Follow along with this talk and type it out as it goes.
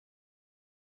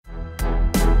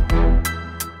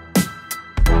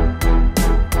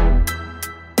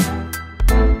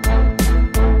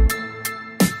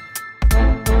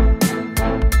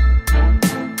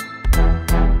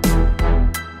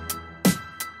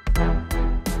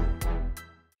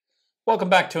Welcome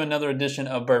back to another edition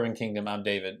of Bourbon Kingdom. I'm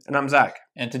David. And I'm Zach.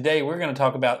 And today we're going to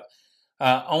talk about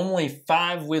only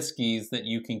 5 whiskeys that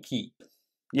you can keep.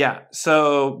 Yeah,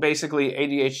 so basically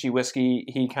ADHD Whiskey,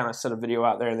 he kind of set a video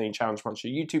out there and then he challenged a bunch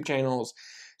of YouTube channels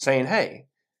saying, hey,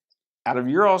 out of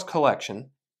your all's collection,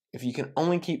 if you can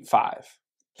only keep 5,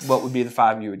 what would be the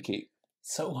 5 you would keep?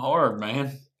 So hard,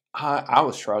 man. I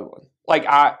was struggling.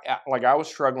 I was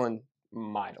struggling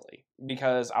mightily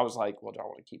because I was like, well, do I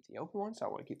want to keep the open ones? Do I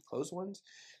want to keep the closed ones?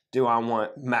 Do I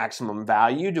want maximum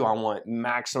value? Do I want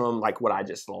maximum, like, what I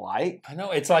just like? I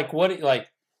know. It's like,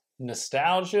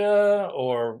 nostalgia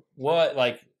or what?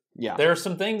 Like, yeah, there are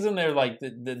some things in there, like,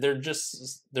 they're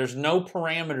just, there's no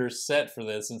parameters set for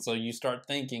this. And so you start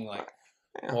thinking, like,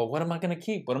 well, what am I going to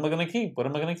keep? What am I going to keep? What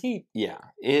am I going to keep? Yeah,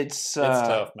 it's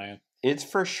tough, man. It's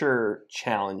for sure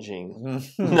challenging,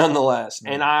 nonetheless.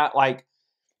 And I've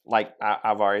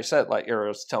already said, I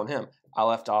was telling him, I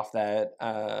left off that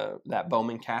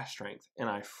Bourbon cask strength, and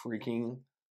I freaking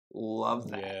love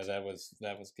that. Yeah, that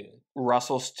was good.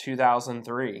 Russell's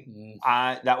 2003.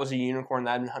 That was a unicorn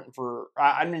that I've been hunting for.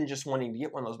 I've been just wanting to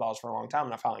get one of those bottles for a long time,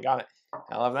 and I finally got it.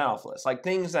 I love that off the list. Like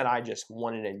things that I just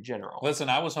wanted in general. Listen,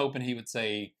 I was hoping he would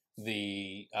say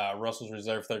the Russell's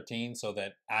Reserve 13 so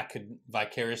that I could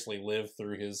vicariously live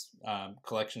through his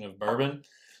collection of bourbon.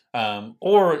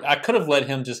 Or I could have let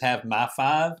him just have my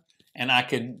 5, and I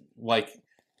could, like,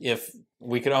 if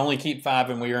we could only keep 5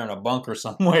 and we were in a bunker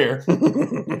somewhere,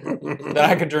 that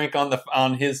I could drink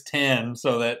on his 10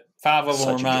 so that 5 of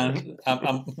them were mine.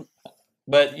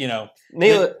 But, you know,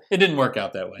 it didn't work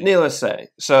out that way. Needless to say.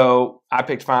 So I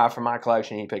picked 5 from my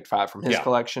collection. He picked 5 from his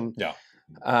collection. Yeah.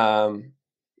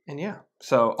 And yeah.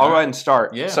 So I'll go ahead and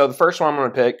start. Yeah. So the first one I'm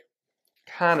going to pick,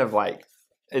 kind of like,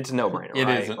 it's a no-brainer, It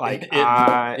right? is. Like,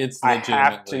 it's I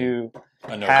have to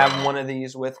have one of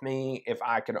these with me if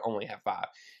I could only have 5.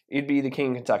 It'd be the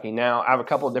King of Kentucky. Now, I have a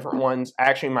couple of different ones.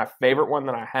 Actually, my favorite one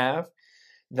that I have,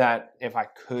 that if I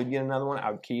could get another one,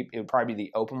 I would keep, it would probably be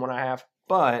the open one I have.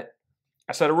 But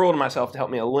I set a rule to myself to help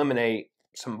me eliminate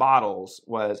some bottles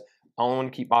was I only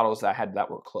want to keep bottles that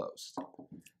were closed.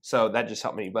 So that just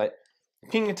helped me. But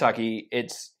King of Kentucky,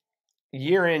 it's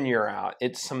year in, year out.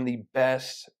 It's some of the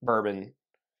best bourbon,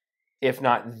 if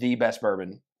not the best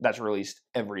bourbon that's released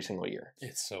every single year.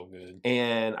 It's so good.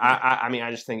 And I mean,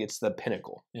 I just think it's the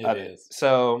pinnacle. It is.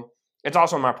 So it's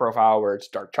also on my profile where it's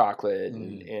dark chocolate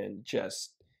and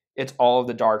just, it's all of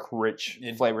the dark, rich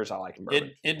flavors I like in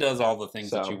bourbon. It does all the things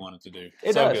that you want it to do.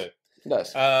 It so does. Good. It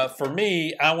does. For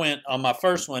me, I went, on my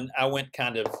first one, I went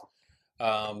kind of,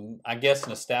 I guess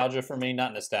nostalgia for me.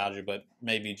 Not nostalgia, but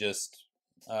maybe just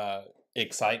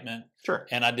excitement. Sure.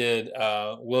 And I did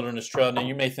Wilderness Trail. Now,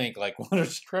 you may think, like,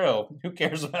 Wilderness Trail, who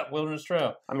cares about Wilderness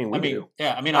Trail? I mean, we do.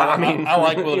 Yeah, I mean, I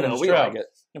like Wilderness we Trail. like it.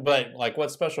 But, like,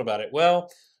 what's special about it? Well,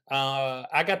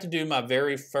 I got to do my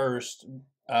very first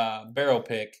barrel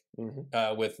pick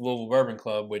with Louisville Bourbon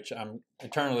Club, which I'm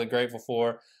eternally grateful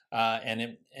for,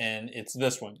 and it's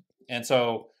this one. And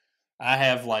so I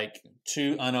have like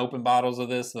 2 unopened bottles of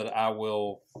this that I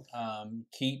will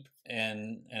keep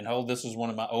and hold. This is one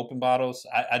of my open bottles.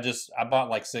 I bought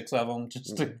like 6 of them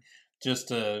just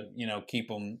to keep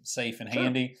them safe and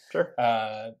handy. Sure.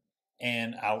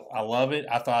 And I love it.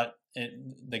 I thought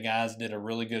the guys did a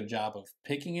really good job of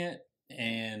picking it,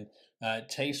 and it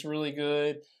tastes really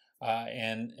good.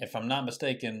 And if I'm not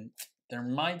mistaken, there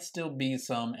might still be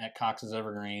some at Cox's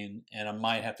Evergreen, and I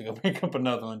might have to go pick up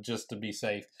another one just to be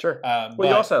safe. Sure. Well,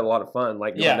 you also had a lot of fun.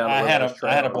 Like, yeah, I had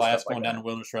a blast going down the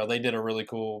Wilderness Trail. They did a really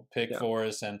cool pick for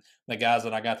us, and the guys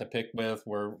that I got to pick with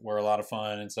were a lot of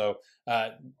fun, and so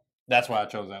that's why I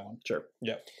chose that one. Sure.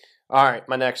 Yeah. All right,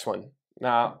 my next one.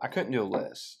 Now, I couldn't do a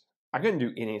list. I couldn't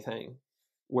do anything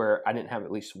where I didn't have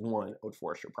at least one Old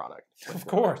Forester product. Of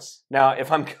course. Now,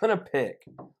 if I'm going to pick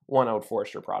one Old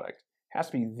Forester product, it has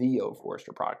to be the Old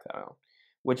Forester product that I own,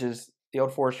 which is the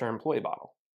Old Forester Employee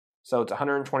Bottle. So it's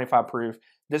 125 proof.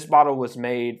 This bottle was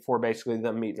made for basically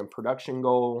them meeting a production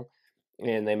goal,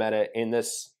 and they met it in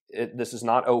this. This is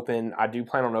not open. I do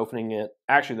plan on opening it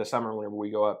actually this summer whenever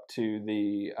we go up to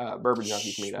the Bourbon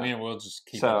Junkies meetup. We'll just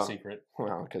keep it a secret.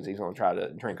 Well, because he's going to try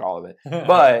to drink all of it.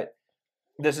 But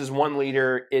this is 1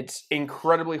 liter. It's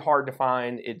incredibly hard to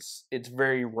find. It's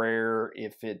very rare.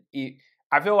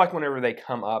 I feel like whenever they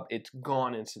come up, it's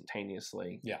gone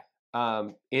instantaneously. Yeah.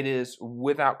 It is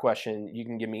without question. You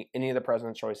can give me any of the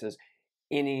President's Choices,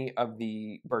 any of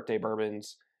the birthday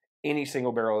bourbons, any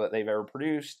single barrel that they've ever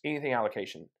produced, anything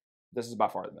allocation. This is by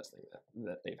far the best thing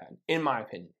that they've had, in my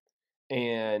opinion.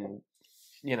 And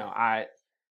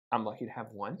I'm lucky to have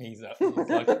one. He's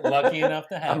lucky enough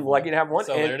to have I'm lucky to have one.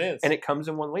 So there it is. And it comes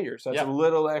in 1 liter. So it's a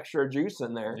little extra juice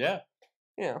in there. Yeah.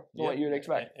 what you would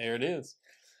expect. There it is.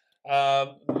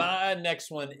 My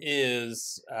next one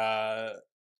is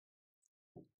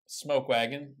Smoke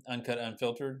Wagon, Uncut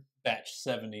Unfiltered, batch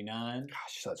 79.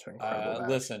 Gosh, such an incredible batch.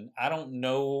 Listen, I don't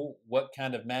know what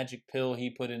kind of magic pill he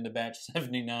put into batch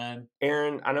 79.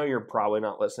 Aaron, I know you're probably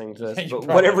not listening to this, but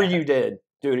whatever you did,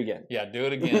 do it again. Yeah, do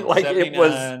it again. Like, it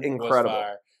was incredible.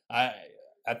 Was fire.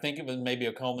 I think it was maybe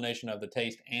a culmination of the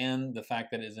taste and the fact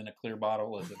that it's in a clear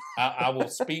bottle. Listen, I will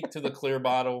speak to the clear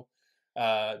bottle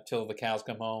till the cows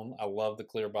come home. I love the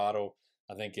clear bottle.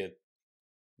 I think it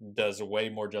does way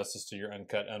more justice to your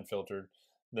Uncut Unfiltered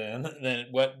than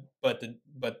what. But the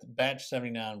batch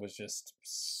 79 was just.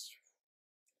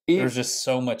 There's just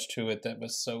so much to it that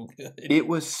was so good. It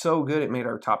was so good. It made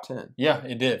our top 10. Yeah,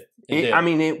 it did. It did. I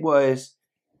mean, it was.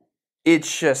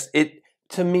 It's just it.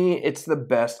 To me, it's the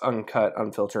best Uncut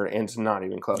Unfiltered, and it's not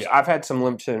even close. Yeah. I've had some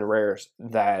limited and rares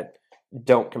that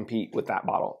don't compete with that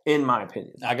bottle, in my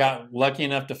opinion. I got lucky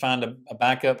enough to find a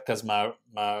backup because my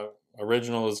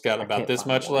original has got about this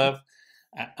much left.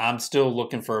 I'm still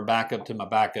looking for a backup to my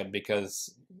backup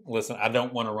because, listen, I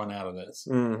don't want to run out of this.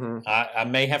 Mm-hmm. I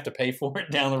may have to pay for it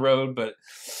down the road, but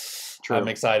I'm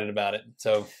excited about it.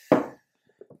 So, all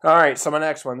right, so my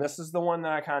next one. This is the one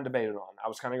that I kind of debated on. I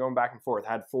was kind of going back and forth.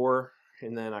 I had 4.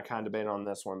 And then I kind of debated on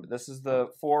this one. But this is the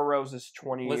Four Roses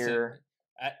 20-year.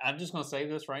 I'm just going to say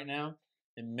this right now.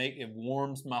 It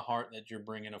warms my heart that you're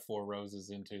bringing a Four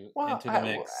Roses into the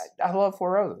mix. I love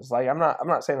Four Roses. Like I'm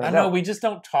not saying that. I know we just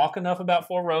don't talk enough about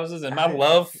Four Roses, and my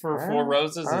love for Four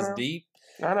Roses is deep.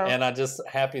 I know. And I'm just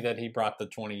happy that he brought the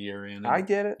 20-year in. I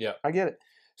get it. Yeah, I get it.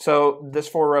 So this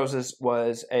Four Roses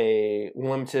was a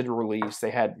limited release. They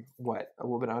had a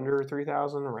little bit under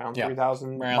 3,000, around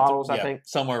 3,000 bottles, I think.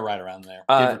 Somewhere right around there,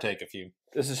 give or take a few.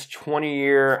 This is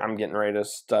 20-year. I'm getting ready to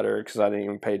stutter because I didn't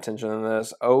even pay attention to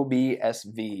this.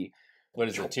 OBSV. What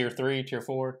is it? Tier 3, Tier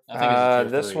 4? I think it's tier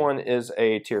 3. This one is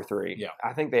a Tier 3. Yeah,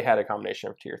 I think they had a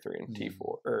combination of Tier 3 and T4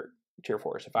 or Tier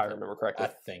 4s, if I remember correctly.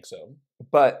 I think so.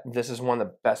 But this is one of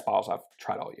the best bottles I've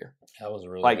tried all year. That was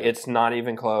really good. It's not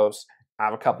even close. I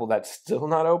have a couple that's still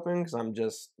not open because I'm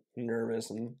just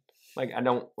nervous and I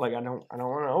don't want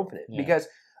to open it because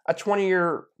a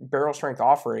 20-year barrel strength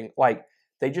offering,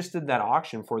 they just did that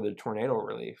auction for the tornado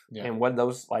relief, and what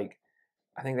those I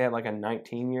think they had a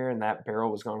 19-year and that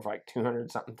barrel was going for 200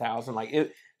 something thousand,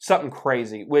 something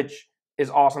crazy, which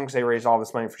is awesome because they raised all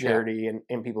this money for charity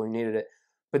and people who needed it.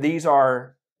 But these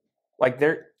are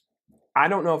I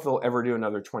don't know if they'll ever do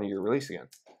another 20-year release again.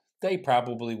 They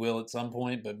probably will at some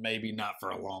point, but maybe not for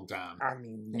a long time. I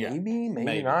mean,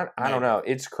 maybe not. I don't know.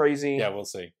 It's crazy. Yeah, we'll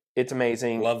see. It's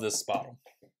amazing. Love this bottle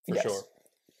for sure.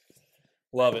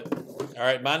 Love it. All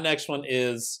right, my next one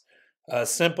is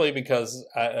simply because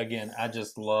I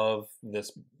just love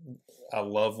this. I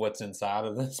love what's inside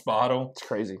of this bottle. It's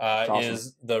crazy. It's awesome.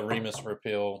 Is the Remus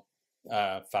Repeal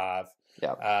 5?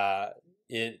 Yeah.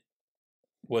 It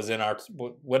was in our.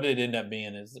 What did it end up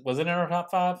being? Was it in our top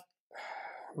 5?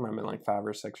 Remember 5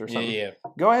 or 6 or something. Yeah.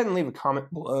 Go ahead and leave a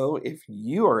comment below if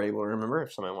you are able to remember,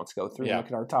 if somebody wants to go through and look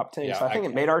at our top 10. So I think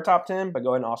it made our top 10, but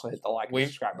go ahead and also hit the like and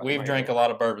subscribe button. We've drank a lot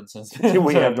of bourbon since then.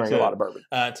 We have drank a lot of bourbon.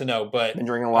 To know, but been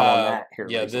drinking a lot on that here.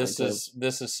 Yeah, this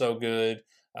is so good.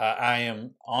 I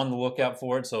am on the lookout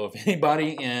for it. So if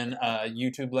anybody in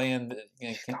YouTube land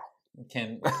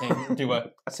can do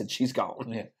what I said, she's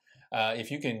gone. Yeah.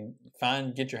 If you can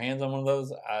get your hands on one of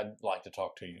those, I'd like to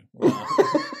talk to you.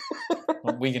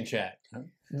 We can chat.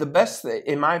 The best thing,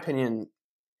 in my opinion,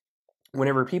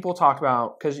 whenever people talk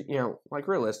about, because,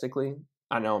 realistically,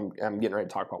 I know I'm getting ready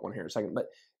to talk about one here in a second, but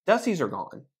Dusties are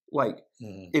gone.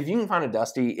 If you can find a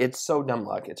Dusty, it's so dumb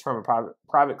luck. It's from a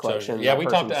private collection. So,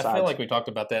 I feel like we talked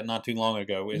about that not too long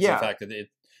ago. It's the fact that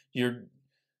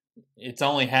it's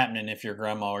only happening if your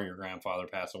grandma or your grandfather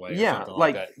pass away. Or something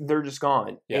like that. They're just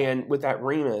gone. Yeah. And with that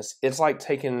Remus, it's like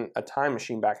taking a time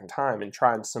machine back in time and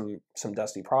trying some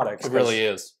Dusty products. It really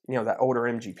is. That older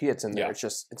MGP it's in there.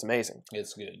 It's amazing.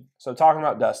 It's good. So talking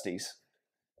about Dusties,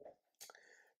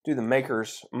 do the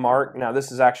Maker's Mark. Now this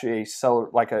is actually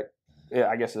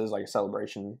I guess it is like a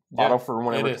celebration bottle for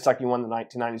whenever Kentucky won the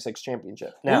 1996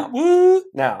 championship.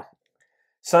 Now.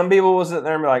 Some people will sit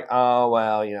there and be like, oh,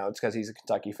 well, it's because he's a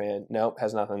Kentucky fan. Nope,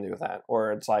 has nothing to do with that.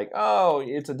 Or it's like, oh,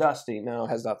 it's a Dusty. No, it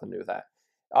has nothing to do with that.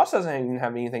 It also doesn't even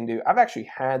have anything to do. I've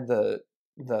actually had the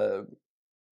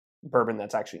bourbon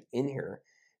that's actually in here.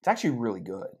 It's actually really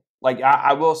good.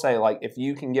 I will say, if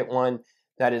you can get one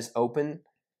that is open,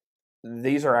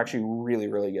 these are actually really,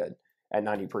 really good at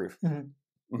 90 proof.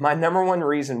 Mm-hmm. My number one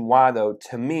reason why, though,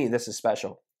 to me, this is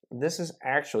special. This is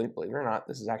actually, believe it or not,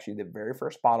 this is actually the very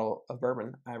first bottle of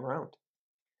bourbon I ever owned.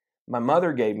 My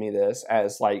mother gave me this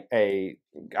as like I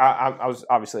was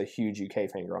obviously a huge UK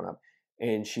fan growing up,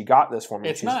 and she got this for me.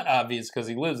 It's not obvious because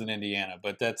he lives in Indiana,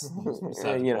 but that's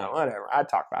whatever. I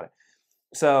talk about it.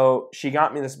 So she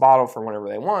got me this bottle for whenever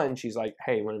they won. She's like,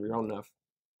 "Hey, whenever you're old enough,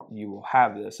 you will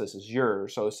have this. This is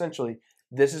yours." So essentially,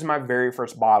 this is my very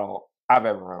first bottle I've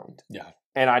ever owned. Yeah.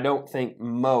 And I don't think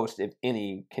most, if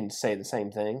any, can say the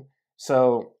same thing.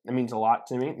 So it means a lot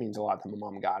to me. It means a lot that my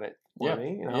mom got it for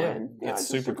me. You know? Yeah, and, it's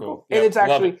super cool. And it's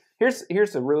actually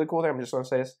here's the really cool thing. I'm just going to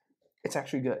say this. It's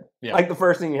actually good. Yeah. Like the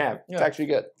first thing you have. Yeah. It's actually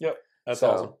good. Yep. That's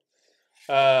awesome.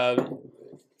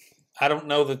 I don't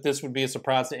know that this would be a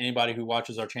surprise to anybody who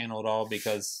watches our channel at all,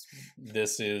 because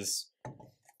this is,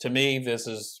 to me, this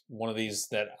is one of these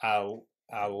that I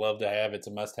love to have. It's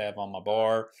a must-have on my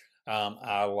bar.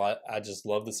 I just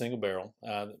love the single barrel.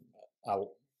 I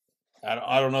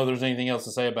don't know if there's anything else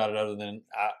to say about it other than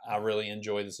I really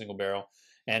enjoy the single barrel.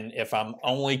 And if I'm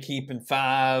only keeping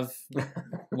 5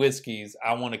 whiskeys,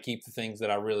 I want to keep the things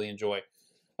that I really enjoy.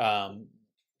 And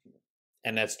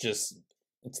that's just,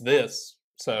 it's this.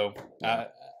 So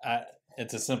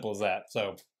it's as simple as that.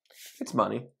 So it's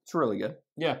money. It's really good.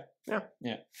 Yeah.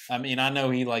 I mean, I know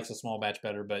he likes a small batch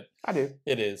better, but I do.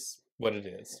 It is what it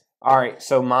is. All right.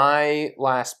 So my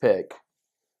last pick.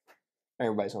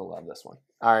 Everybody's gonna love this one.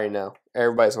 I already know.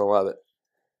 Everybody's gonna love it.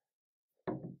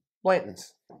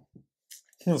 Blanton's.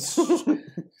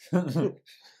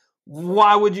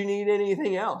 Why would you need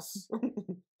anything else?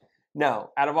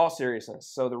 No, out of all seriousness.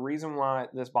 So the reason why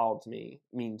this bottle to me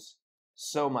means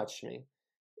so much to me,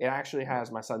 it actually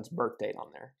has my son's birth date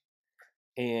on there.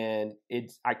 And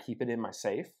I keep it in my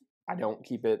safe. I don't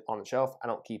keep it on the shelf. I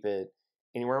don't keep it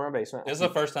anywhere in my basement. This is the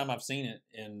first time I've seen it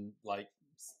in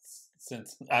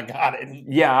since I got it.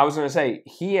 Yeah, I was going to say,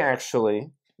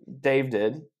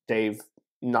 Dave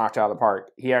knocked out of the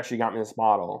park. He actually got me this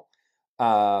bottle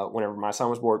whenever my son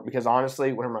was born, because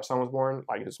honestly, whenever my son was born,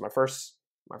 like, it was my first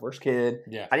kid.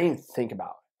 Yeah. I didn't even think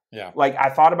about it. Yeah. Like, I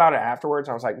thought about it afterwards.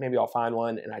 I was like, maybe I'll find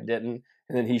one, and I didn't.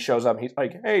 And then he shows up, and he's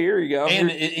like, "Hey, here you go."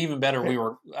 And even better,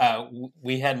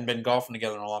 we hadn't been golfing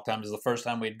together in a long time. It was the first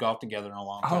time we had golfed together in a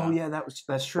long time. Oh yeah,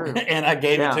 that's true. And I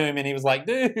gave it to him, and he was like,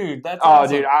 "Dude, that's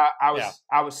awesome." Dude, I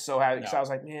was so happy because I was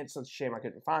like, "Man, it's such a shame I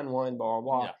couldn't find one." Blah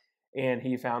blah blah. Yeah. And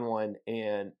he found one,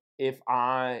 and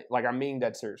I'm being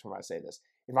dead serious when I say this.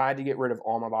 If I had to get rid of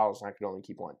all my bottles and I could only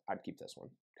keep one, I'd keep this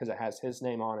one because it has his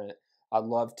name on it. I'd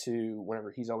love to,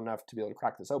 whenever he's old enough, to be able to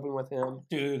crack this open with him.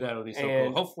 Dude, that would be so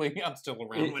cool. Hopefully, I'm still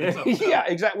around when he's old enough. Yeah,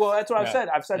 exactly. Well, that's what I've said.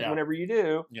 I've said whenever you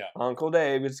do, Uncle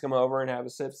Dave gets to come over and have a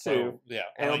sip too. Yeah,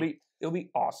 and it'll be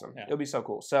awesome. Yeah. It'll be so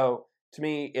cool. So to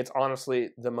me, it's honestly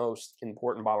the most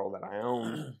important bottle that I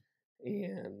own,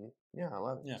 and I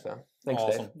love it. Yeah. So thanks,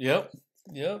 awesome. Dave.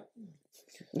 Yep.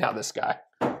 Now this guy.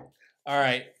 All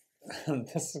right,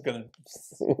 this is gonna.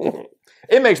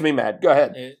 It makes me mad. Go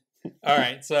ahead. All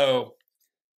right, so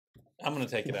I'm gonna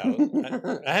take it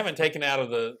out. I haven't taken out of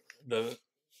the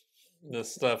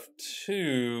stuff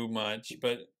too much,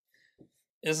 but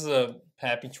this is a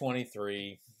Pappy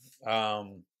 23.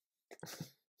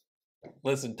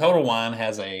 Listen, Total Wine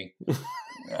has a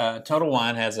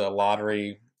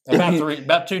lottery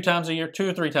about 2 times a year, 2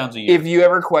 or 3 times a year. If you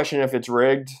ever question if it's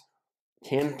rigged,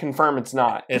 can confirm it's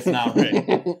not. It's not rigged.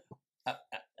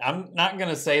 I'm not going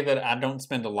to say that I don't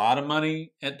spend a lot of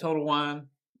money at Total Wine,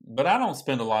 but I don't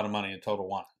spend a lot of money at Total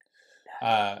Wine.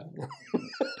 I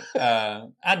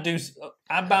do.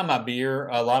 I buy my beer,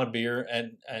 a lot of beer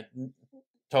at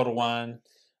Total Wine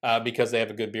because they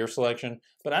have a good beer selection,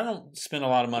 but I don't spend a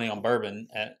lot of money on bourbon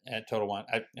at Total Wine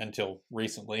until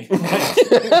recently.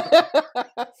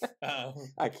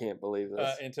 I can't believe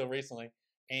this. Until recently.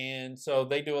 And so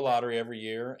they do a lottery every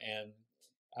year, and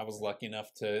I was lucky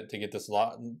enough to get this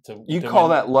lot. You call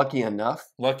that lucky enough?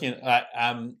 Lucky.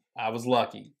 I was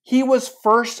lucky. He was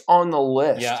first on the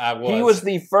list. Yeah, I was. He was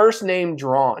the first name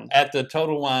drawn at the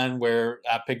Total Wine where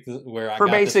I picked I for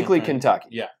got basically this one Kentucky.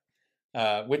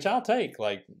 Yeah, which I'll take.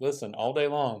 Like, listen, all day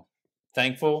long.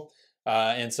 Thankful.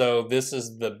 And so this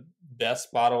is the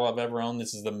best bottle I've ever owned.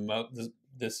 This is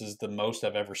the most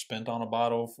I've ever spent on a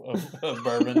bottle of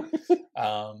bourbon.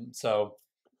 So,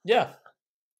 yeah.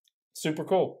 Super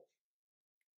cool.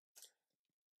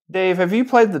 Dave, have you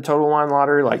played the Total Wine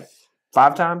Lottery like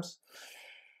 5 times?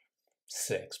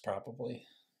 6, probably.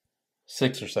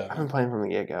 6 or 7. I've been playing from the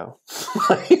get-go.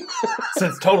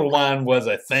 Since Total Wine was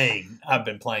a thing, I've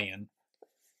been playing.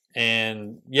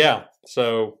 And yeah,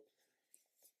 so.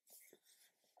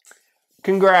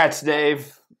 Congrats,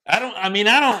 Dave. I don't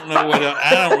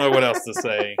know what else to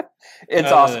say.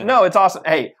 It's awesome. No, it's awesome.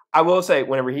 Hey, I will say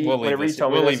whenever he told me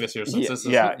we'll leave this here since this is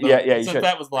you should.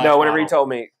 That was last no, whenever bottle. he told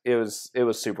me it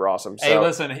was super awesome. So hey,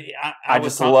 listen, I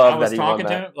just love that was he talking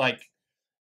won to that. him like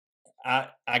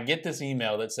I get this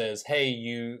email that says, hey,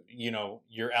 you know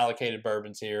your allocated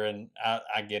bourbons here, and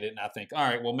I get it, and I think, all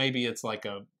right, well maybe it's like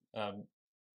a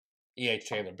E.H.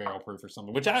 Taylor barrel proof or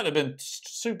something, which I'd have been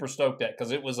super stoked at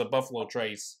because it was a Buffalo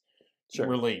Trace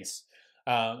release,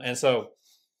 and so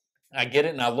I get it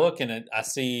and I look and I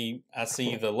see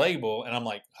the label and I'm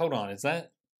like, hold on, is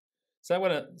that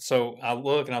what? So I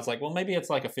look and I was like, well, maybe it's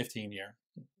like a 15-year.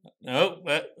 Nope,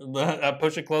 I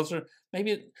push it closer.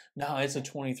 Maybe no, it's a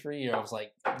 23-year. I was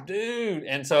like, dude,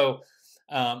 and so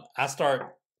I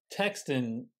start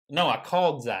texting. No, I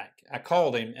called Zach. I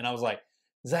called him and I was like,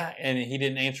 Zach, and he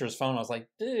didn't answer his phone. I was like,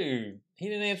 dude, he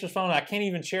didn't answer his phone. I can't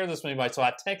even share this with anybody. So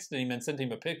I texted him and sent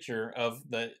him a picture of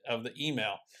the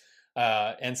email.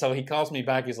 And so he calls me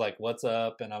back. He's like, what's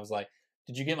up? And I was like,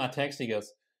 did you get my text? He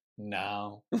goes,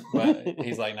 no. But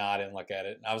he's like, no, I didn't look at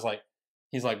it. And I was like,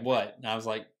 he's like, what? And I was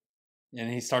like, and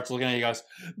he starts looking at it. He goes,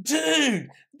 dude.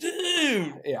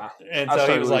 Yeah. And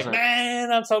so he was like,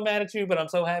 man, I'm so mad at you, but I'm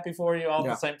so happy for you all at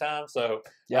the same time. So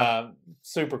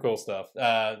super cool stuff.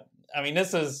 I mean,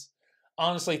 this is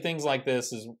honestly, things like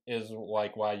this is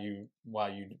like why you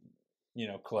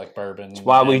collect bourbon. It's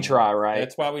why we try, right?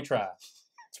 It's why we try.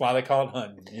 It's why they call it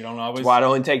hunting. You don't always. It's why it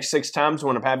only takes 6 times to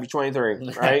win a Pappy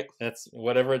 23, right? It's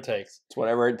whatever it takes. It's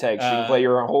whatever it takes. You can play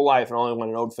your whole life and only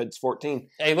win an Old Fitz 14.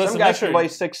 Hey, listen, some guys can play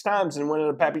 6 times and win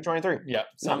a Pappy 23. Yeah,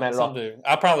 not mad at all. Do.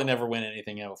 I'll probably never win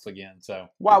anything else again. So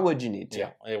why would you need to?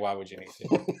 Yeah, why would you need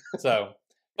to? So,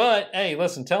 but hey,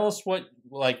 listen, tell us what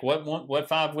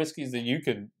 5 whiskeys that you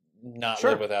could not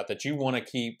live without that you want to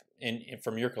keep in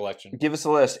from your collection. Give us a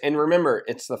list, and remember,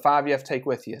 it's the 5 you have to take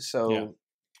with you. So,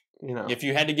 if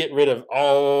you had to get rid of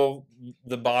all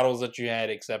the bottles that you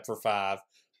had except for 5,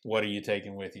 what are you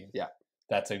taking with you? Yeah,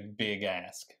 that's a big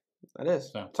ask. That is.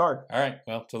 So, it's hard. All right.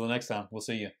 Well, till the next time, we'll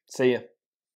see you. See you.